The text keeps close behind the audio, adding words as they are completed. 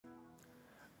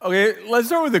Okay, let's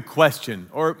start with a question,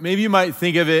 or maybe you might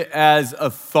think of it as a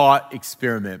thought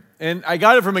experiment. And I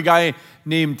got it from a guy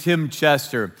named Tim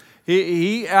Chester.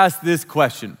 He asked this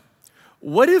question: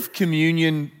 what if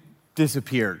communion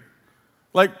disappeared?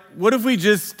 Like, what if we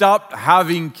just stopped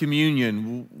having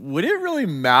communion? Would it really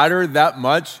matter that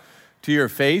much to your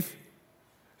faith?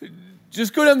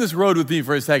 Just go down this road with me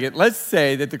for a second. Let's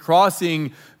say that the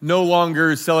Crossing no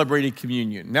longer celebrated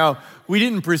communion. Now, we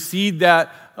didn't precede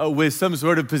that with some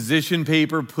sort of position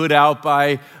paper put out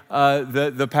by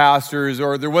the pastors,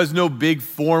 or there was no big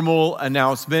formal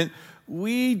announcement.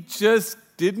 We just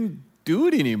didn't do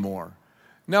it anymore.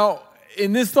 Now,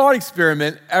 in this thought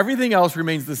experiment, everything else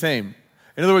remains the same.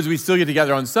 In other words, we still get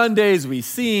together on Sundays, we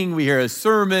sing, we hear a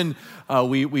sermon,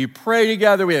 we pray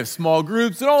together, we have small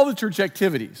groups, and all the church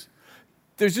activities.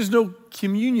 There's just no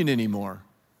communion anymore.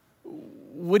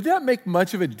 Would that make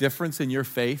much of a difference in your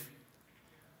faith?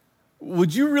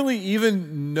 Would you really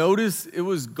even notice it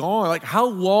was gone? Like, how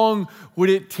long would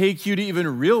it take you to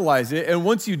even realize it? And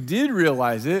once you did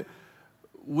realize it,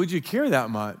 would you care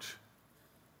that much?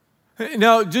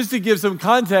 Now, just to give some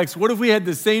context, what if we had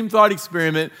the same thought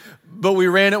experiment, but we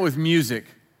ran it with music?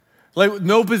 Like,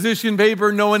 no position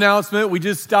paper, no announcement. We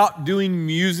just stopped doing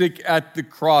music at the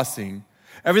Crossing.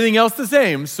 Everything else the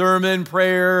same: sermon,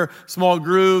 prayer, small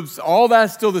groups, all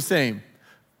that's still the same.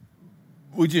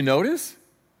 Would you notice?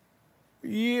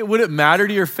 Yeah, would it matter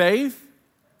to your faith?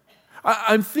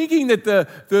 I'm thinking that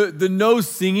the no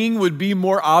singing would be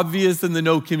more obvious than the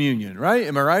no communion, right?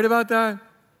 Am I right about that?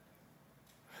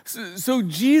 So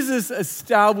Jesus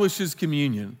establishes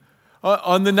communion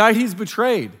on the night he's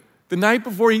betrayed, the night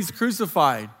before he's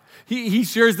crucified. He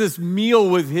shares this meal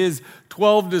with his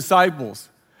 12 disciples.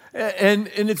 And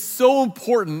it's so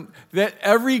important that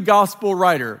every gospel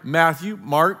writer, Matthew,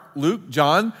 Mark, Luke,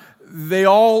 John, they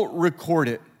all record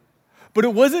it. But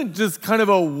it wasn't just kind of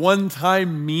a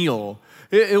one-time meal.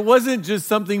 It wasn't just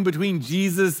something between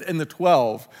Jesus and the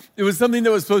 12. It was something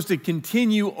that was supposed to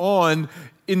continue on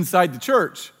inside the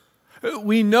church.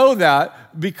 We know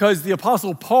that because the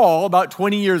Apostle Paul, about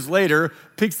 20 years later,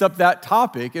 picks up that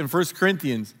topic in 1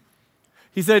 Corinthians.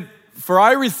 He said, "For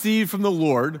I received from the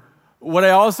Lord what I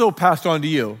also passed on to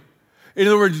you." In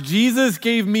other words, Jesus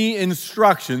gave me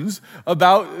instructions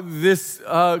about this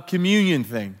communion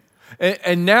thing.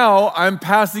 And now I'm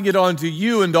passing it on to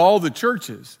you and to all the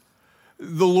churches.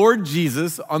 The Lord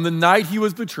Jesus, on the night he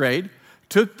was betrayed,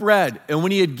 took bread, and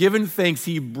when he had given thanks,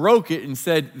 he broke it and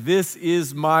said, "This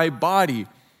is my body,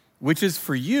 which is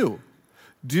for you.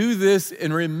 Do this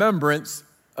in remembrance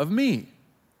of me."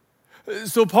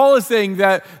 So Paul is saying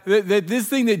that this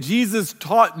thing that Jesus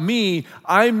taught me,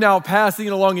 I'm now passing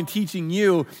it along and teaching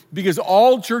you, because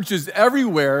all churches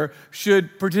everywhere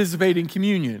should participate in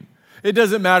communion. It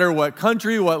doesn't matter what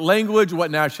country, what language,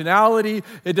 what nationality.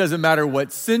 It doesn't matter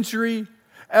what century.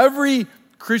 Every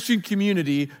Christian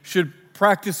community should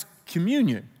practice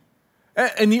communion.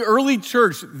 And the early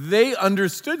church, they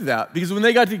understood that, because when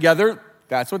they got together,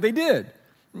 that's what they did.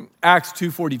 Acts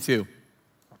 2:42.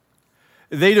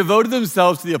 They devoted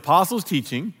themselves to the apostles'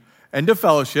 teaching and to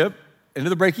fellowship and to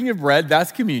the breaking of bread,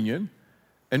 that's communion,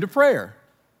 and to prayer.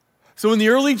 So when the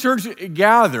early church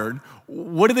gathered,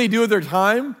 what did they do with their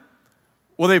time?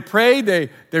 Well, they prayed, they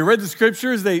read the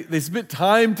scriptures, they spent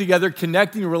time together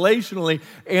connecting relationally,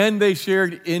 and they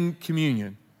shared in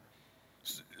communion.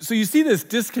 So you see this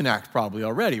disconnect probably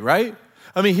already, right?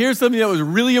 I mean, here's something that was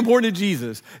really important to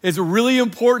Jesus. It's really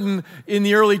important in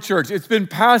the early church. It's been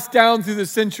passed down through the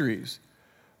centuries.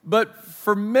 But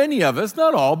for many of us,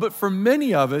 not all, but for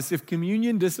many of us, if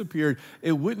communion disappeared,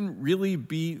 it wouldn't really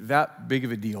be that big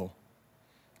of a deal.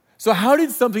 So how did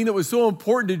something that was so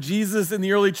important to Jesus in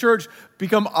the early church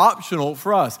become optional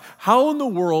for us? How in the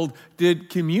world did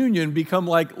communion become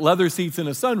like leather seats in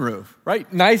a sunroof,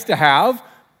 right? Nice to have,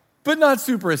 but not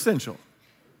super essential.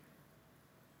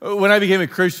 When I became a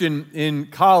Christian in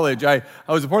college, I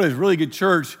was a part of this really good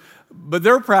church, but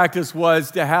their practice was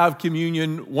to have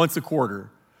communion once a quarter.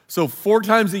 So 4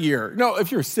 times a year. No,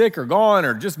 if you're sick or gone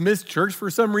or just missed church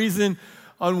for some reason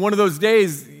on one of those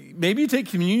days, maybe you take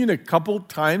communion a couple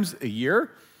times a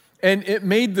year. And it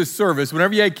made the service,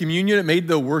 whenever you had communion, it made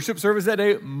the worship service that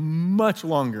day much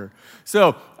longer.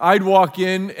 So I'd walk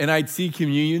in and I'd see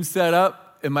communion set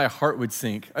up and my heart would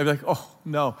sink. I'd be like, oh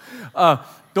no.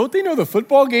 Don't they know the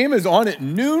football game is on at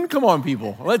noon? Come on,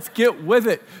 people, let's get with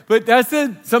it. But that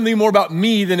said something more about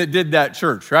me than it did that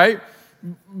church, right?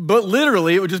 But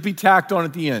literally, it would just be tacked on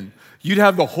at the end. You'd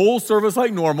have the whole service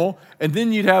like normal, and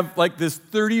then you'd have like this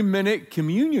 30-minute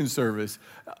communion service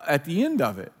at the end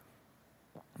of it.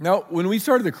 Now, when we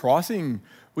started the Crossing,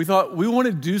 We thought we want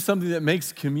to do something that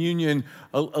makes communion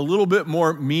a little bit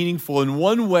more meaningful. And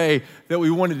one way that we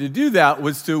wanted to do that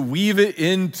was to weave it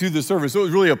into the service. So it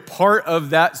was really a part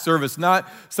of that service,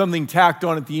 not something tacked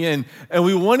on at the end. And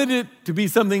we wanted it to be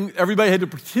something everybody had to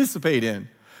participate in.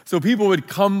 So people would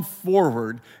come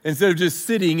forward instead of just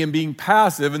sitting and being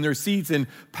passive in their seats and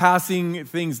passing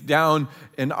things down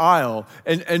an aisle.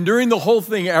 And during the whole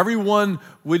thing, everyone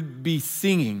would be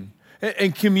singing.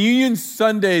 And communion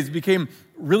Sundays became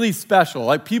really special.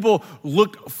 Like people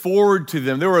looked forward to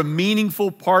them. They were a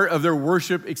meaningful part of their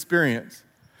worship experience.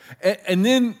 And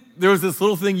then there was this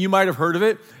little thing, you might have heard of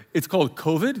it. It's called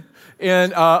COVID.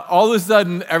 And all of a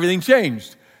sudden, everything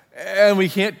changed. And we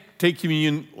can't take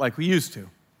communion like we used to.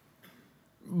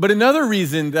 But another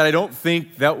reason that I don't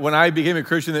think that when I became a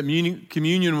Christian that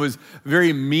communion was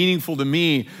very meaningful to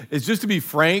me is, just to be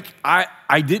frank,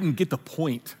 I didn't get the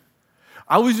point.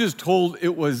 I was just told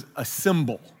it was a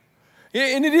symbol.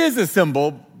 And it is a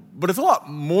symbol, but it's a lot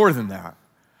more than that.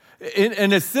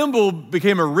 And a symbol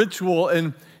became a ritual,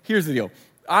 and here's the deal.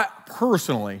 I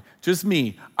personally, just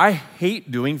me, I hate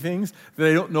doing things that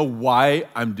I don't know why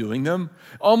I'm doing them,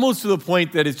 almost to the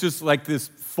point that it's just like this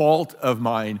fault of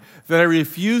mine, that I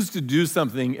refuse to do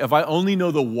something if I only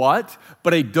know the what,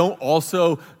 but I don't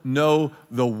also know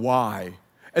the why.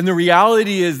 And the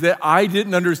reality is that I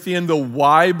didn't understand the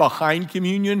why behind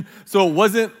communion, so it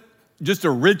wasn't just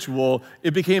a ritual,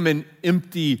 it became an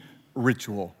empty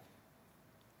ritual.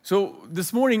 So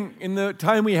this morning, in the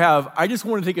time we have, I just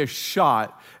want to take a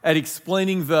shot at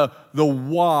explaining the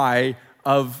why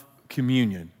of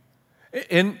communion.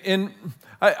 And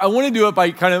I want to do it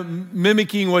by kind of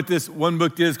mimicking what this one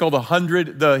book did. It's called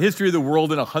The History of the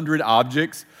World in 100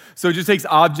 Objects. So it just takes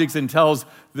objects and tells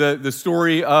the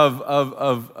story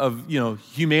of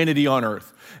humanity on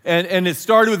earth. And it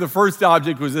started with the first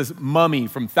object was this mummy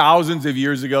from thousands of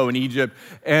years ago in Egypt.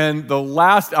 And the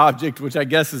last object, which I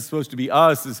guess is supposed to be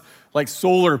us, is like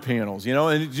solar panels,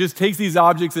 and it just takes these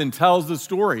objects and tells the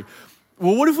story.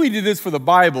 Well, what if we did this for the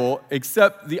Bible,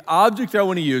 except the object I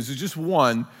want to use is just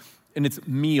one, and it's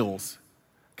meals.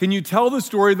 Can you tell the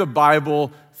story of the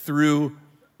Bible through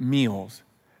meals?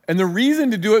 And the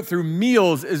reason to do it through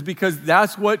meals is because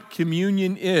that's what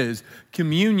communion is.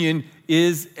 Communion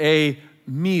is a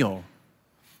meal.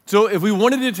 So if we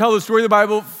wanted to tell the story of the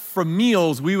Bible from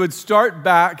meals, we would start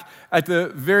back at the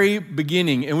very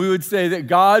beginning, and we would say that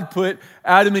God put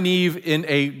Adam and Eve in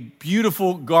a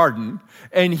beautiful garden,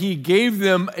 and he gave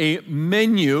them a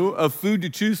menu of food to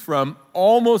choose from,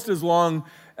 almost as long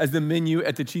as the menu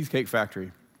at the Cheesecake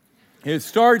Factory. It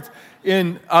starts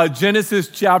in Genesis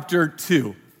chapter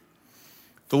 2.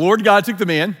 The Lord God took the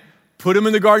man, put him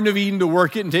in the Garden of Eden to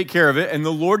work it and take care of it, and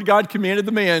the Lord God commanded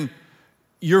the man,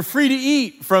 "You're free to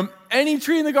eat from any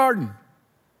tree in the garden."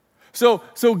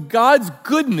 So God's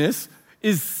goodness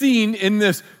is seen in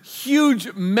this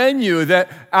huge menu that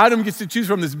Adam gets to choose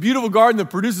from, this beautiful garden that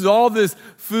produces all this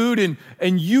food,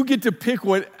 and you get to pick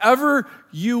whatever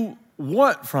you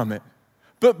want from it.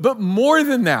 But more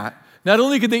than that, not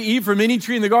only could they eat from any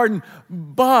tree in the garden,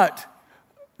 but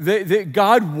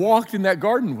God walked in that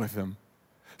garden with them.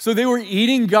 So they were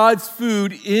eating God's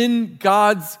food in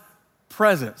God's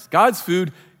presence. God's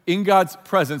food in God's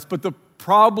presence. But the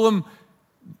problem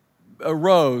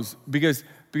arose because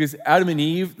Adam and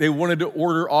Eve, they wanted to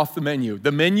order off the menu.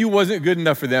 The menu wasn't good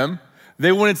enough for them.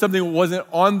 They wanted something that wasn't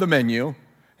on the menu.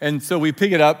 And so we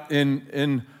pick it up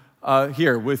in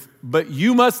here with, "But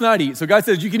you must not eat." So God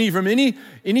says you can eat from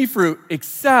any fruit,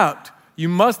 except you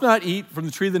must not eat from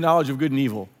the tree of the knowledge of good and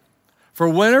evil. For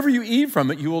whenever you eat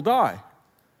from it, you will die.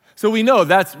 So we know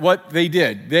that's what they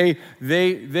did.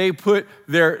 They put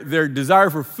their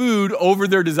desire for food over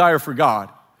their desire for God.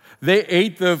 They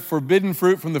ate the forbidden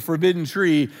fruit from the forbidden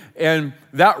tree, and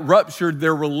that ruptured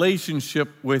their relationship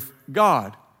with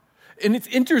God. And it's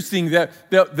interesting that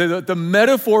the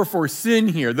metaphor for sin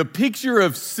here, the picture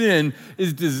of sin,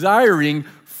 is desiring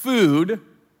food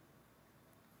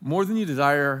more than you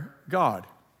desire God.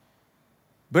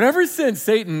 But ever since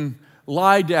Satan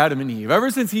lied to Adam and Eve,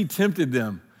 ever since he tempted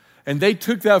them, and they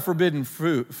took that forbidden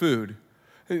food,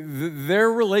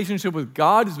 their relationship with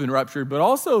God has been ruptured, but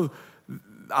also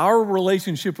our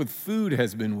relationship with food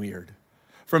has been weird.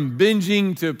 From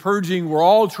binging to purging, we're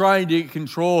all trying to get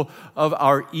control of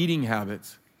our eating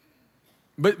habits.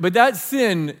 But that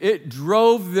sin, it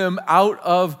drove them out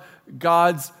of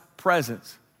God's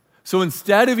presence. So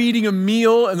instead of eating a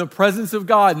meal in the presence of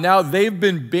God, now they've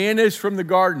been banished from the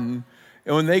garden.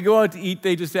 And when they go out to eat,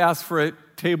 they just ask for a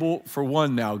table for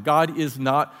one now. God is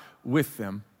not with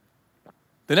them.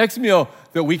 The next meal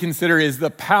that we consider is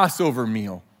the Passover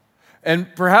meal.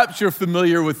 And perhaps you're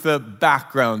familiar with the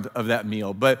background of that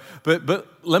meal, but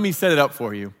let me set it up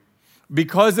for you.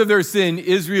 Because of their sin,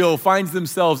 Israel finds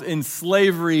themselves in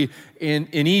slavery in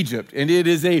Egypt, and it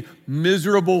is a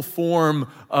miserable form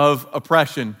of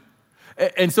oppression.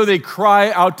 And so they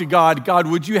cry out to God, God,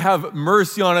 would you have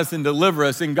mercy on us and deliver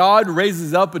us? And God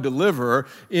raises up a deliverer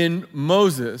in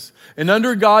Moses. And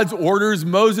under God's orders,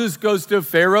 Moses goes to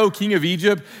Pharaoh, king of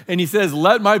Egypt, and he says,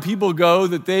 let my people go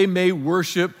that they may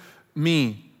worship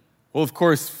me. Well, of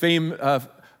course,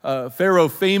 Pharaoh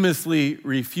famously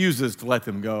refuses to let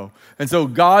them go. And so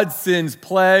God sends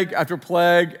plague after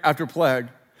plague after plague.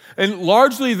 And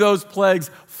largely those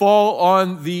plagues fall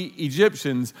on the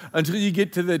Egyptians until you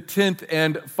get to the 10th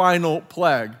and final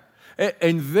plague.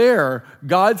 And there,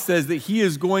 God says that he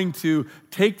is going to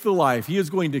take the life, he is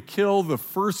going to kill the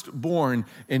firstborn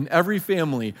in every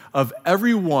family of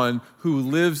everyone who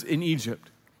lives in Egypt.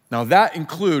 Now that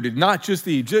included not just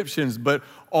the Egyptians, but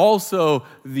also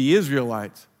the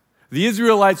Israelites. The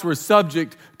Israelites were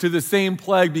subject to the same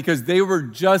plague because they were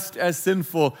just as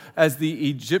sinful as the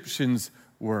Egyptians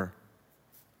were.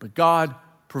 But God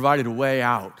provided a way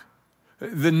out.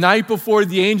 The night before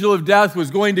the angel of death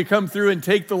was going to come through and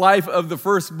take the life of the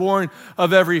firstborn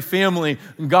of every family,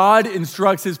 God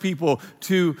instructs his people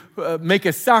to make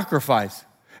a sacrifice.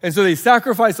 And so they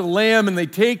sacrifice a lamb, and they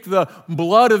take the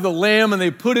blood of the lamb and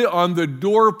they put it on the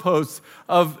doorposts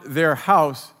of their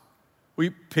house. We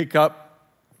pick up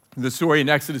the story in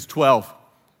Exodus 12.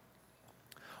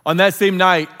 On that same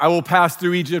night, I will pass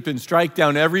through Egypt and strike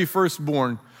down every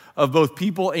firstborn of both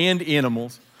people and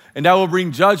animals, and I will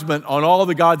bring judgment on all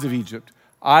the gods of Egypt.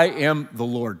 I am the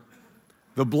Lord.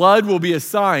 The blood will be a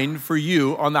sign for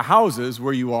you on the houses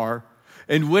where you are,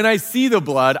 and when I see the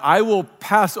blood, I will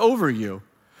pass over you.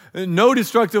 No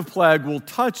destructive plague will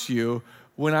touch you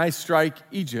when I strike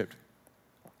Egypt.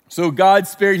 So God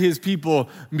spared his people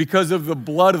because of the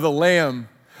blood of the Lamb.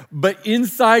 But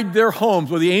inside their homes,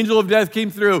 where the angel of death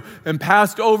came through and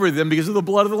passed over them because of the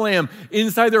blood of the Lamb,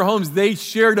 inside their homes, they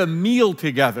shared a meal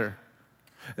together.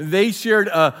 They shared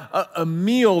a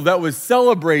meal that was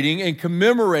celebrating and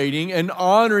commemorating and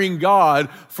honoring God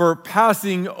for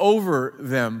passing over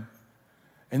them.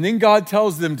 And then God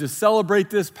tells them to celebrate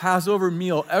this Passover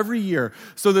meal every year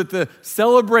so that the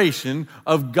celebration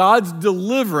of God's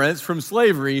deliverance from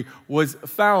slavery was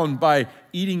found by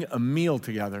eating a meal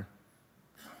together.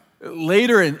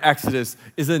 Later in Exodus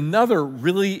is another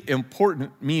really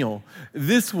important meal.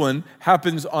 This one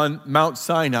happens on Mount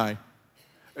Sinai.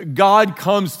 God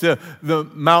comes to the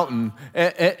mountain,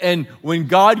 and when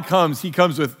God comes, he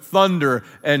comes with thunder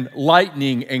and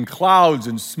lightning and clouds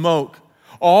and smoke.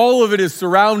 All of it is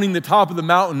surrounding the top of the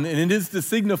mountain, and it is to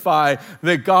signify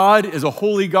that God is a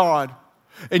holy God.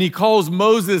 And he calls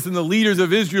Moses and the leaders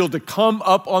of Israel to come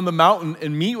up on the mountain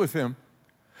and meet with him.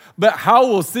 But how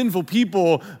will sinful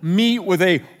people meet with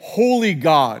a holy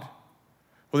God?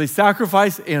 Well, they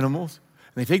sacrifice animals,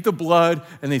 and they take the blood,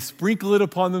 and they sprinkle it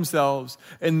upon themselves,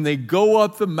 and they go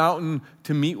up the mountain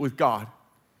to meet with God.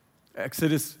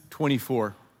 Exodus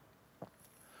 24.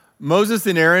 Moses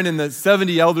and Aaron and the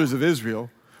 70 elders of Israel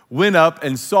went up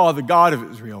and saw the God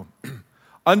of Israel.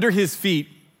 Under his feet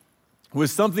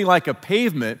was something like a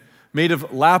pavement made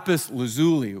of lapis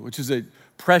lazuli, which is a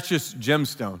precious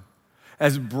gemstone,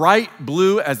 as bright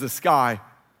blue as the sky.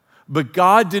 But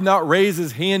God did not raise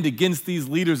his hand against these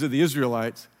leaders of the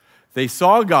Israelites. They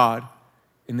saw God,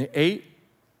 and they ate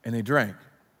and they drank.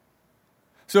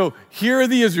 So here are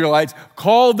the Israelites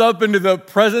called up into the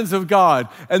presence of God.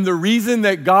 And the reason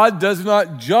that God does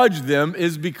not judge them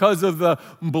is because of the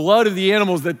blood of the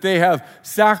animals that they have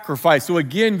sacrificed. So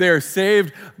again, they are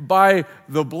saved by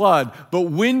the blood. But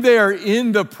when they are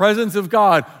in the presence of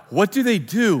God, what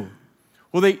do?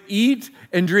 Well, they eat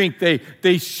and drink.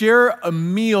 They share a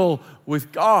meal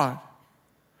with God.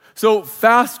 So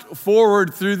fast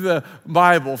forward through the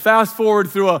Bible, fast forward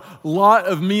through a lot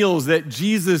of meals that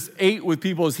Jesus ate with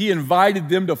people as he invited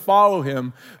them to follow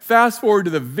him. Fast forward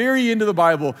to the very end of the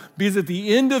Bible, because at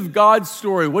the end of God's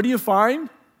story, what do you find?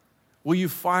 Well, you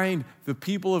find the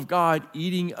people of God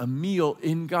eating a meal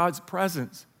in God's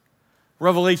presence.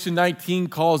 Revelation 19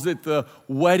 calls it the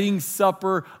wedding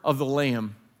supper of the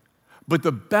Lamb. But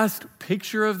the best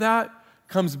picture of that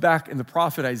comes back in the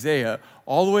prophet Isaiah,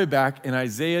 all the way back in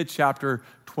Isaiah chapter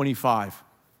 25.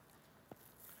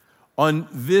 On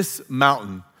this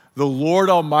mountain, the Lord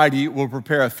Almighty will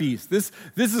prepare a feast. This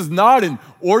is not an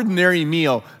ordinary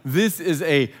meal. This is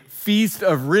a feast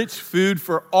of rich food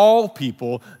for all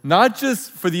people, not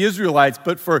just for the Israelites,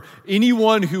 but for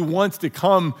anyone who wants to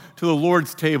come to the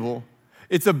Lord's table.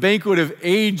 It's a banquet of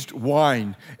aged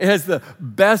wine. It has the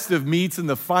best of meats and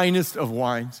the finest of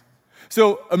wines.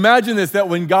 So imagine this, that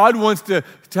when God wants to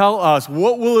tell us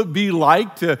what will it be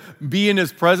like to be in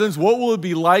his presence, what will it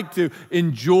be like to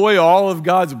enjoy all of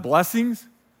God's blessings?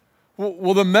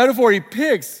 Well, the metaphor he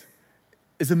picks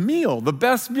is a meal, the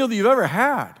best meal that you've ever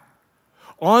had.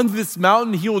 On this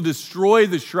mountain, he will destroy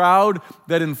the shroud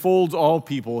that enfolds all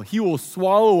people. He will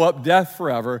swallow up death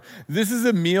forever. This is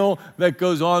a meal that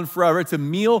goes on forever. It's a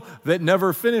meal that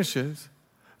never finishes.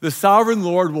 The sovereign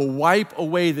Lord will wipe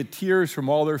away the tears from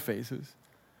all their faces.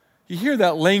 You hear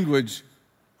that language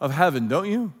of heaven,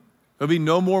 don't you? There'll be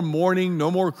no more mourning,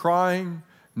 no more crying,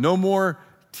 no more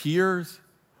tears.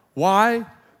 Why?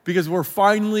 Because we're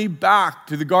finally back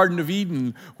to the Garden of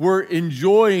Eden. We're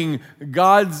enjoying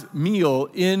God's meal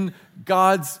in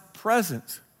God's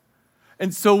presence.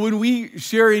 And so when we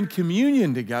share in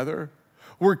communion together,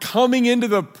 we're coming into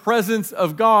the presence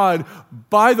of God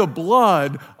by the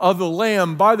blood of the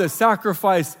Lamb, by the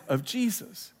sacrifice of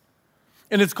Jesus.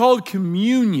 And it's called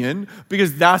communion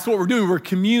because that's what we're doing. We're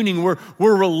communing, we're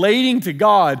relating to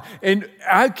God. And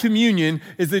at communion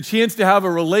is the chance to have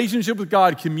a relationship with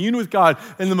God, commune with God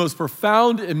in the most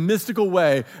profound and mystical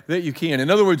way that you can. In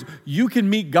other words, you can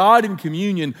meet God in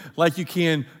communion like you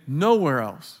can nowhere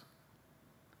else.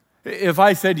 If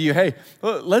I said to you, hey,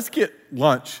 let's get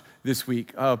lunch this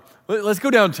week. Let's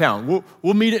go downtown.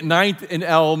 We'll meet at 9th and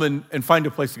Elm and find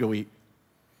a place to go eat.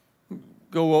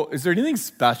 Go, well, is there anything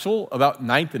special about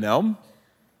 9th and Elm?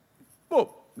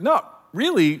 Well, not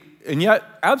really, and yet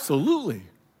absolutely.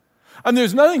 And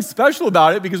there's nothing special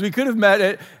about it because we could have met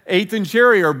at 8th and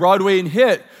Cherry or Broadway and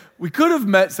Hit. We could have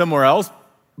met somewhere else,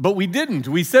 but we didn't.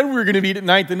 We said we were going to meet at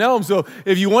 9th and Elm, so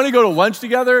if you want to go to lunch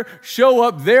together, show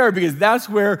up there because that's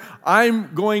where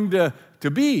I'm going to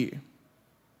be.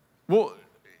 Well,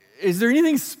 is there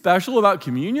anything special about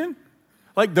communion?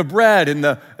 Like the bread and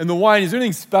the wine, is there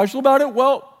anything special about it?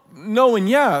 Well, no and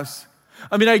yes.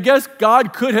 I mean, I guess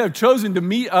God could have chosen to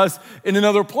meet us in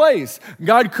another place.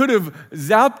 God could have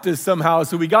zapped us somehow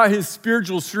so we got his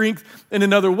spiritual strength in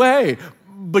another way,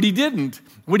 but he didn't.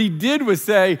 What he did was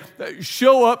say,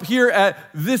 show up here at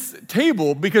this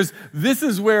table because this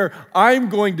is where I'm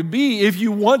going to be. If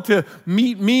you want to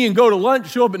meet me and go to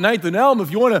lunch, show up at 9th and Elm. If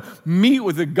you want to meet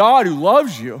with a God who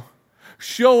loves you,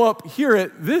 show up here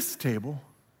at this table.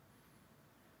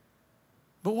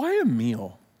 But why a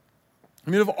meal? I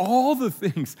mean, of all the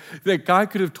things that God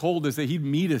could have told us that he'd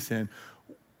meet us in,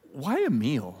 why a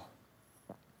meal?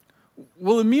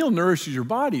 Well, a meal nourishes your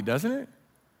body, doesn't it?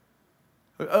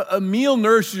 A meal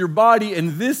nourishes your body,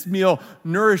 and this meal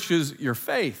nourishes your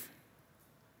faith.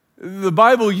 The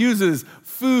Bible uses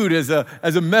food as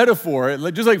a metaphor.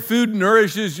 Just like food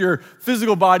nourishes your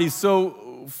physical body,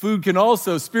 so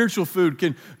spiritual food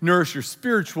can nourish your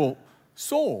spiritual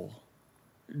soul.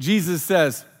 Jesus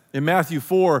says in Matthew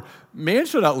 4, man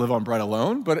shall not live on bread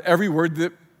alone, but every word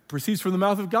that proceeds from the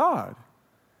mouth of God.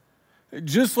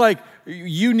 Just like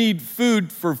you need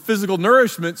food for physical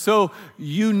nourishment, so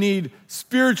you need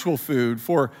spiritual food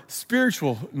for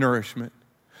spiritual nourishment.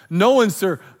 No one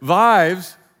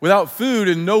survives without food,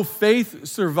 and no faith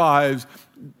survives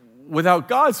without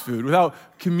God's food, without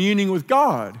communing with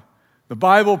God. The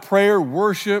Bible, prayer,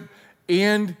 worship,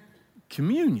 and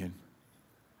communion.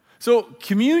 So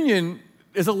communion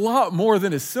is a lot more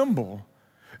than a symbol.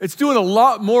 It's doing a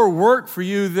lot more work for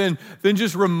you than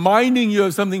just reminding you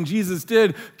of something Jesus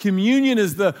did. Communion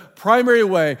is the primary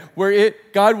way where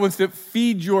God wants to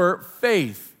feed your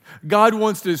faith. God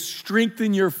wants to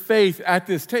strengthen your faith at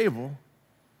this table.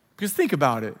 Because think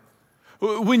about it.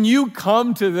 When you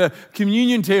come to the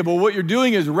communion table, what you're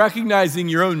doing is recognizing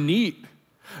your own need.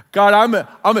 God,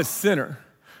 I'm a sinner.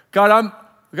 God,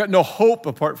 I've got no hope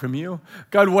apart from you.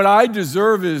 God, what I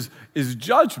deserve is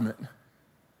judgment.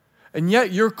 And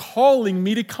yet you're calling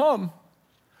me to come.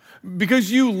 Because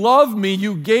you love me,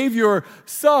 you gave your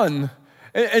son.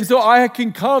 And so I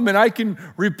can come and I can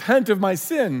repent of my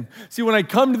sin. See, when I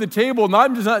come to the table,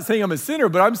 I'm just not saying I'm a sinner,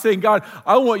 but I'm saying, God,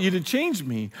 I want you to change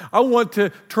me. I want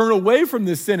to turn away from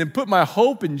this sin and put my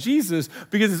hope in Jesus,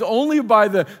 because it's only by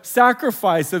the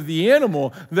sacrifice of the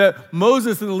animal that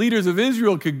Moses and the leaders of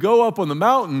Israel could go up on the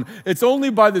mountain. It's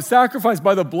only by the sacrifice,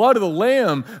 by the blood of the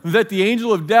Lamb, that the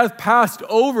angel of death passed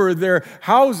over their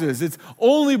houses. It's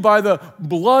only by the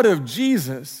blood of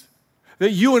Jesus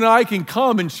that you and I can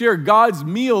come and share God's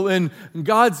meal in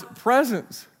God's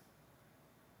presence.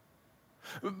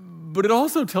 But it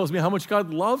also tells me how much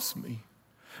God loves me.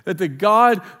 That the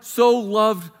God so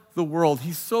loved the world.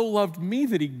 He so loved me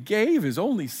that he gave his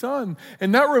only son.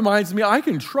 And that reminds me, I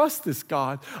can trust this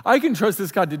God. I can trust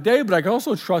this God today, but I can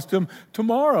also trust him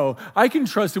tomorrow. I can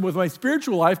trust him with my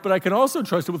spiritual life, but I can also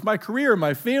trust him with my career,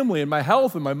 my family, and my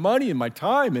health, and my money, and my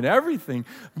time, and everything.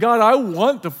 God, I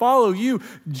want to follow you.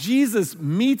 Jesus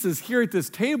meets us here at this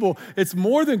table. It's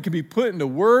more than can be put into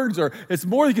words, or it's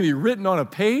more than can be written on a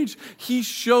page. He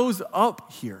shows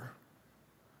up here.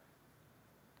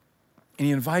 And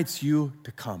he invites you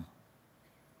to come.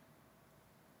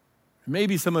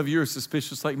 Maybe some of you are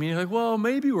suspicious like me. You're like, well,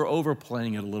 maybe we're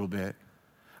overplaying it a little bit.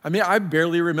 I mean, I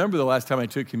barely remember the last time I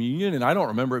took communion, and I don't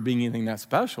remember it being anything that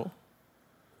special.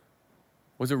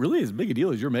 Was it really as big a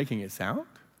deal as you're making it sound?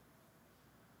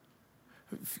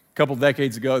 A couple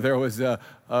decades ago, there was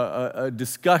a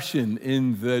discussion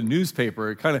in the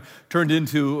newspaper. It kind of turned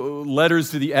into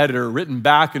letters to the editor, written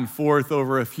back and forth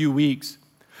over a few weeks.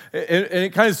 And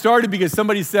it kind of started because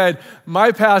somebody said,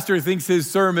 my pastor thinks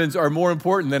his sermons are more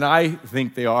important than I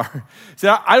think they are.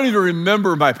 So I don't even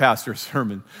remember my pastor's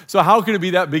sermon. So how can it be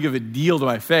that big of a deal to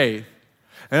my faith?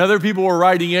 And other people were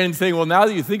writing in and saying, well, now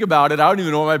that you think about it, I don't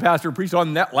even know what my pastor preached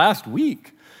on that last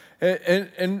week.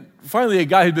 And finally, a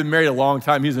guy who'd been married a long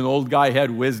time, he was an old guy, he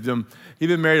had wisdom. He'd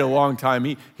been married a long time.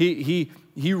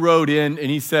 He wrote in and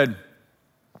he said,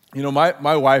 you know,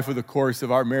 my wife, over the course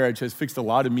of our marriage, has fixed a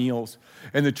lot of meals.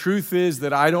 And the truth is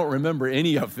that I don't remember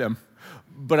any of them.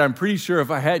 But I'm pretty sure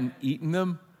if I hadn't eaten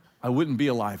them, I wouldn't be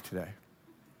alive today.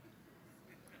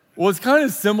 Well, it's kind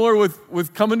of similar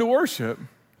with coming to worship.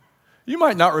 You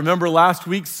might not remember last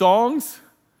week's songs.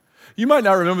 You might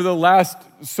not remember the last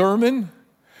sermon.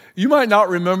 You might not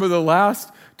remember the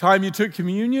last time you took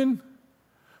communion.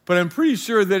 But I'm pretty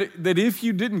sure that if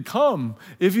you didn't come,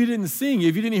 if you didn't sing,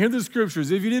 if you didn't hear the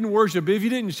scriptures, if you didn't worship, if you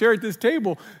didn't share at this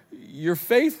table, your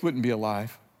faith wouldn't be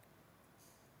alive.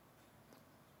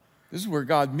 This is where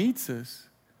God meets us.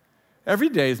 Every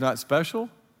day is not special.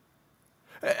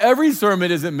 Every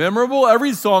sermon isn't memorable.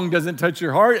 Every song doesn't touch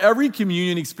your heart. Every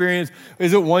communion experience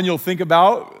isn't one you'll think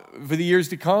about for the years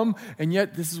to come. And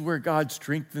yet, this is where God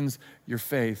strengthens your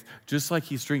faith, just like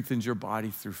he strengthens your body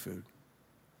through food.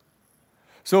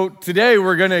 So today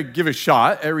we're going to give a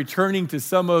shot at returning to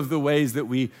some of the ways that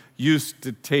we used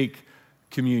to take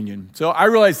communion. So I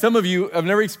realize some of you have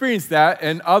never experienced that,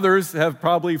 and others have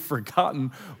probably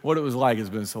forgotten what it was like. It's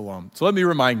been so long. So let me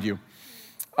remind you.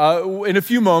 In a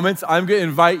few moments, I'm going to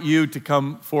invite you to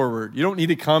come forward. You don't need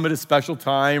to come at a special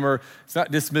time, or it's not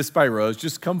dismissed by rows.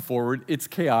 Just come forward. It's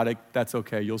chaotic. That's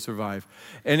okay. You'll survive.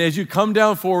 And as you come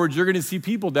down forward, you're going to see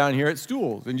people down here at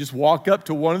stools. And just walk up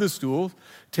to one of the stools.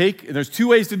 And there's two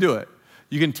ways to do it.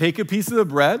 You can take a piece of the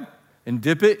bread and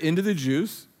dip it into the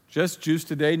juice. Just juice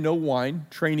today, no wine.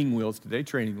 Training wheels today,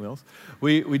 training wheels.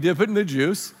 We dip it in the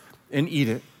juice and eat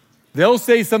it. They'll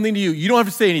say something to you. You don't have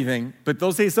to say anything, but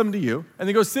they'll say something to you. And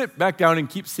then go sit back down and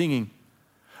keep singing.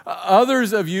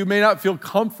 Others of you may not feel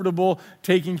comfortable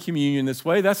taking communion this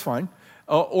way. That's fine.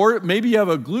 Or maybe you have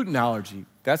a gluten allergy.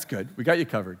 That's good. We got you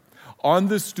covered. On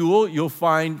the stool, you'll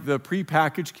find the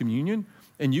prepackaged communion,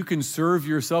 and you can serve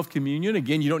yourself communion.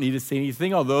 Again, you don't need to say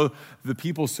anything, although the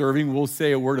people serving will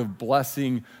say a word of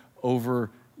blessing over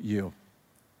you.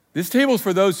 This table is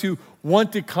for those who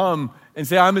want to come and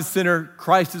say, I'm a sinner,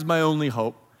 Christ is my only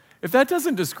hope. If that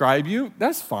doesn't describe you,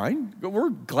 that's fine. But we're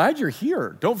glad you're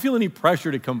here. Don't feel any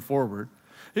pressure to come forward.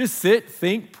 Just sit,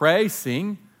 think, pray,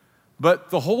 sing. But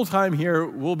the whole time here,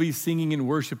 we'll be singing and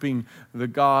worshiping the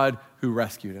God who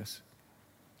rescued us.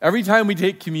 Every time we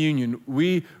take communion,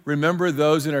 we remember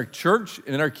those in our church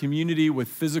and in our community with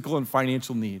physical and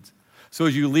financial needs. So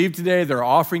as you leave today, there are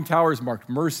offering towers marked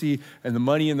mercy, and the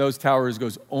money in those towers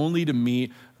goes only to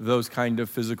meet those kind of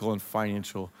physical and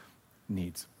financial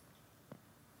needs.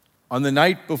 On the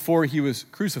night before he was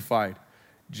crucified,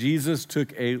 Jesus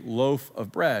took a loaf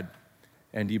of bread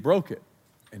and he broke it.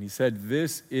 And he said,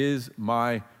 this is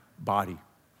my body.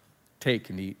 Take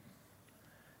and eat.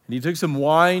 And he took some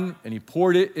wine and he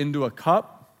poured it into a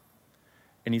cup.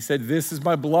 And he said, this is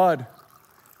my blood.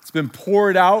 It's been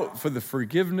poured out for the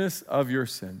forgiveness of your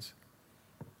sins.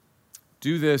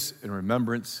 Do this in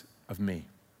remembrance of me.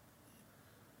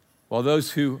 While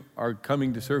those who are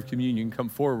coming to serve communion come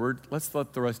forward, let's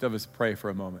let the rest of us pray for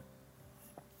a moment.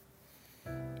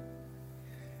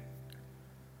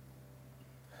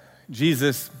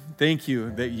 Jesus, thank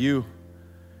you that you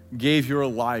gave your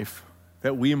life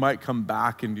that we might come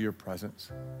back into your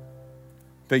presence.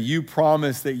 That you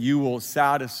promise that you will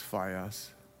satisfy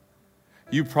us.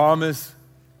 You promise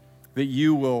that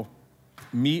you will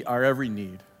meet our every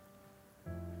need.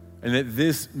 And that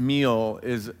this meal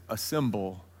is a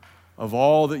symbol of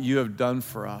all that you have done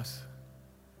for us.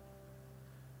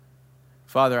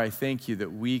 Father, I thank you that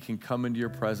we can come into your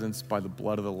presence by the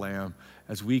blood of the Lamb.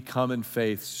 As we come in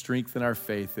faith, strengthen our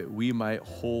faith that we might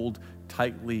hold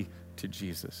tightly to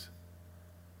Jesus.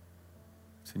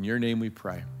 It's in your name we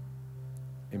pray.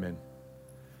 Amen.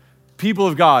 People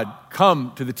of God,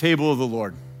 come to the table of the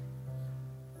Lord.